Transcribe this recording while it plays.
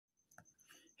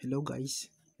Hello guys,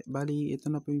 bali ito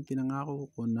na po yung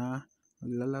pinangako ko na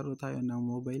maglalaro tayo ng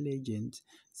Mobile Legends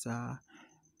sa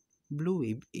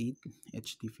Bluewave 8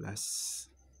 HD Plus.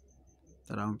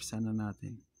 Tara, umpisa na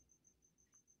natin.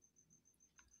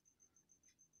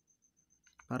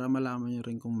 Para malaman nyo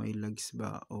rin kung may lags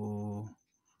ba o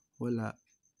wala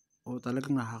o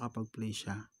talagang nakakapag-play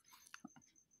siya.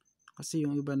 Kasi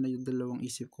yung iba na yung dalawang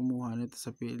isip kumuha nito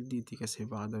sa PLDT kasi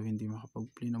baka daw hindi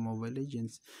makapag-play ng Mobile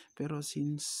Legends. Pero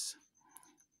since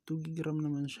 2GB RAM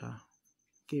naman siya,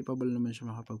 capable naman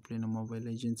siya makapag-play ng Mobile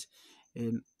Legends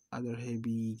and other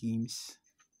heavy games.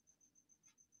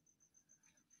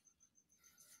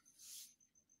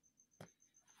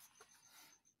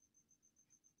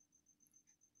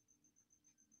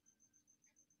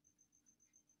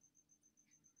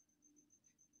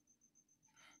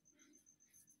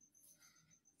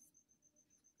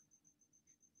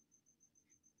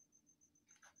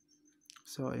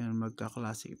 So ayan,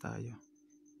 magka-classic tayo.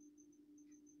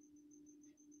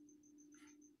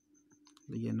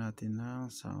 Lagyan natin ng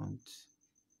sounds.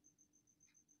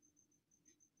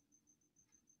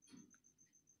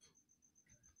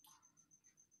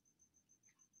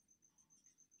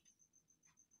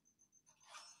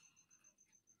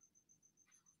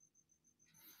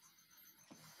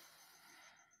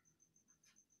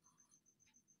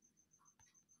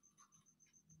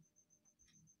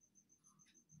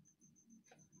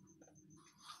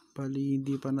 Bali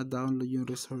hindi pa na-download yung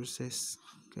resources,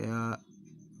 kaya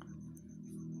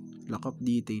lack of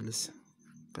details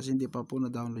kasi hindi pa po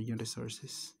na-download yung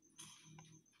resources.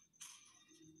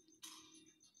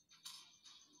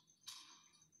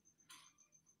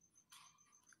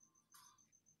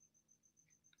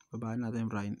 Babaan natin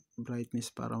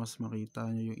brightness para mas makita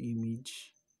nyo yung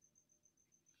image.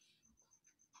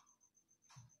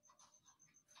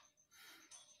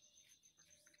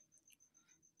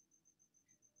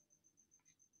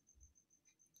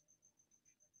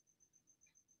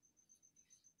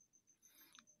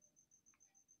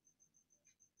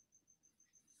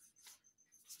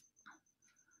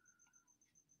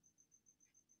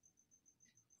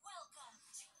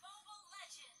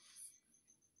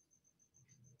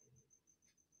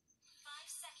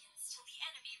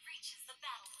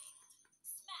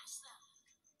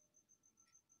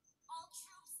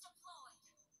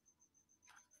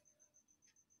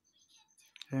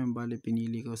 Ayun, bali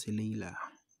pinili ko si Layla.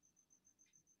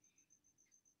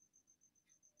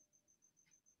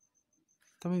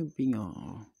 Tama yung ping,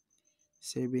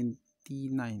 79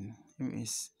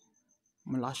 ms.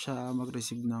 Malakas siya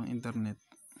mag-receive ng internet.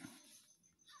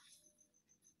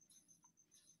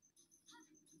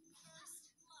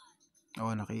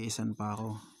 Nakiisan pa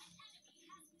ako.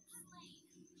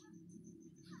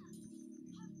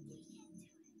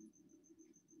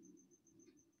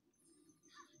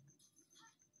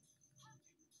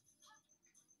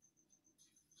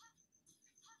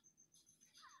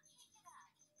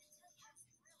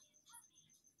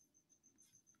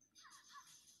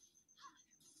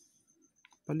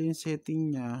 Pali yung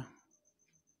setting niya,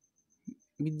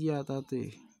 mid yata ito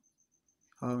eh.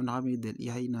 Naka middle,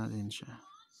 i-high natin siya.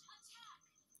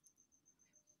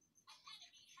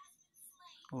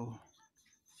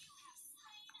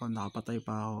 Nakapatay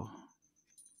pa ako.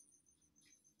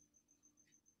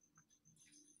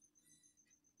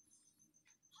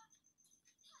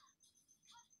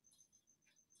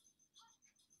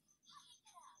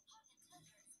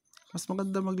 Mas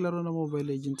maganda maglaro ng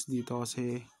Mobile Legends dito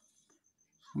kasi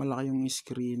malaki yung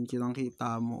screen, kitang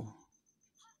kita mo.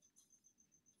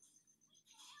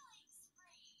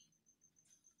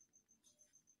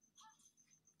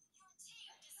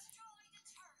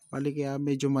 Bali kaya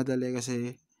medyo madali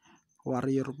kasi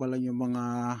warrior pa lang yung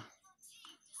mga,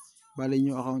 bali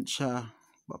yung account siya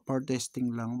for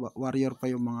testing lang, warrior pa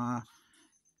yung mga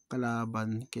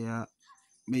kalaban, kaya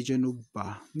medyo noob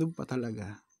pa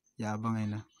talaga, yabang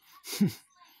na.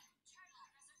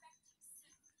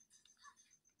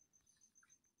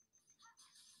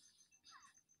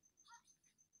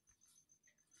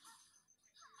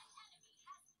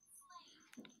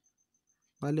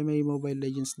 Bali may Mobile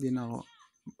Legends din ako.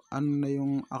 Ano na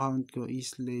yung account ko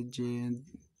is legend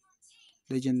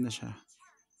na siya.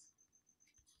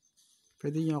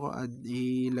 Pwede nyo ako add,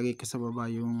 ilagay ko sa baba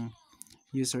yung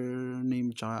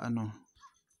username tsaka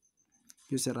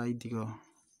user ID ko.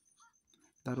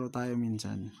 Laro tayo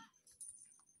minsan.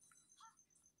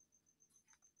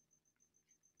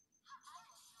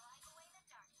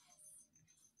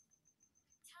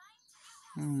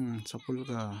 Sapul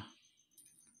ka.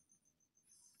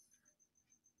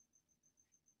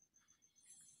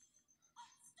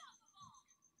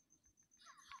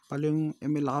 Pala yung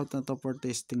ML account na to for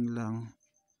testing lang.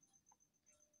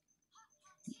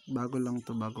 Bago lang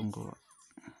to, bagong gawa.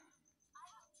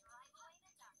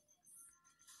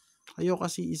 Ayaw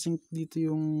kasi isync dito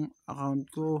yung account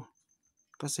ko.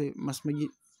 Kasi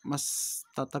mas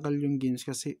tatagal yung games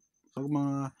kasi pag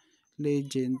mga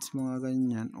legends, mga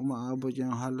ganyan, umaabot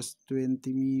yung halos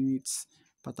 20 minutes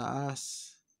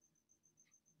pataas.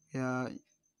 Kaya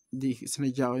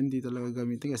sinadya ko hindi talaga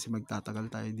gamitin kasi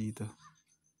magtatagal tayo dito.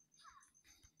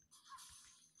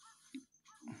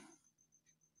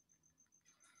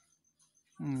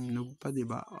 Noob pa,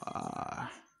 diba?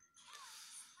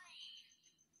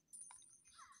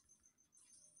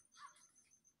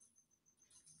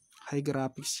 High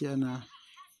graphics yan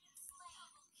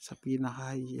sa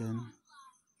pinaka-high yan.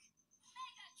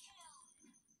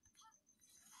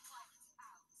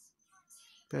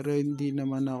 Pero hindi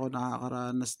naman ako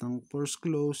nakakaranas ng force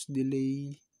close,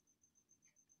 delay.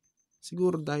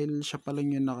 Siguro dahil siya pa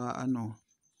lang yung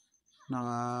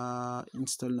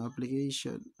naka-install na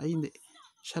application. Ay hindi,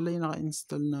 siya lang yung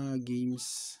naka-install na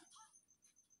games.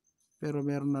 Pero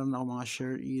meron na rin ako mga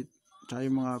share it, tsaka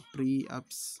yung mga free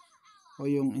apps o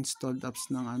yung installed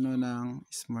apps ng ng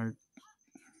smart.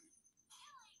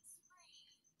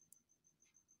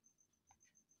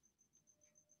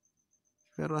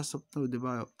 Pero as of now, 'di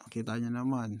ba? Kita niyo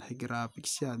naman, high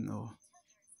graphics 'yan, oh.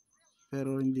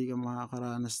 Pero hindi ka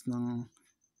makakaranas ng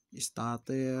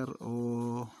stutter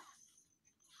o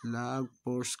lag,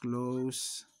 force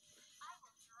close.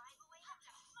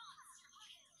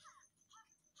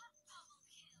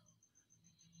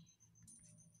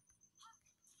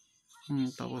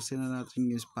 Tapusin na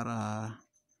natin guys para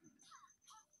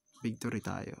victory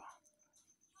tayo.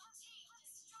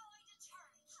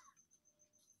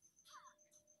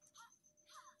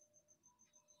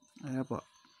 Ayan po.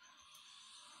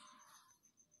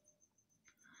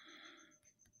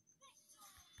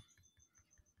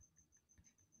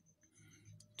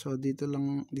 So dito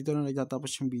na nagtatapos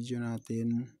yung video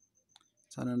natin.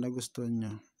 Sana nagustuhan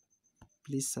nyo.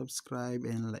 Please subscribe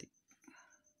and like.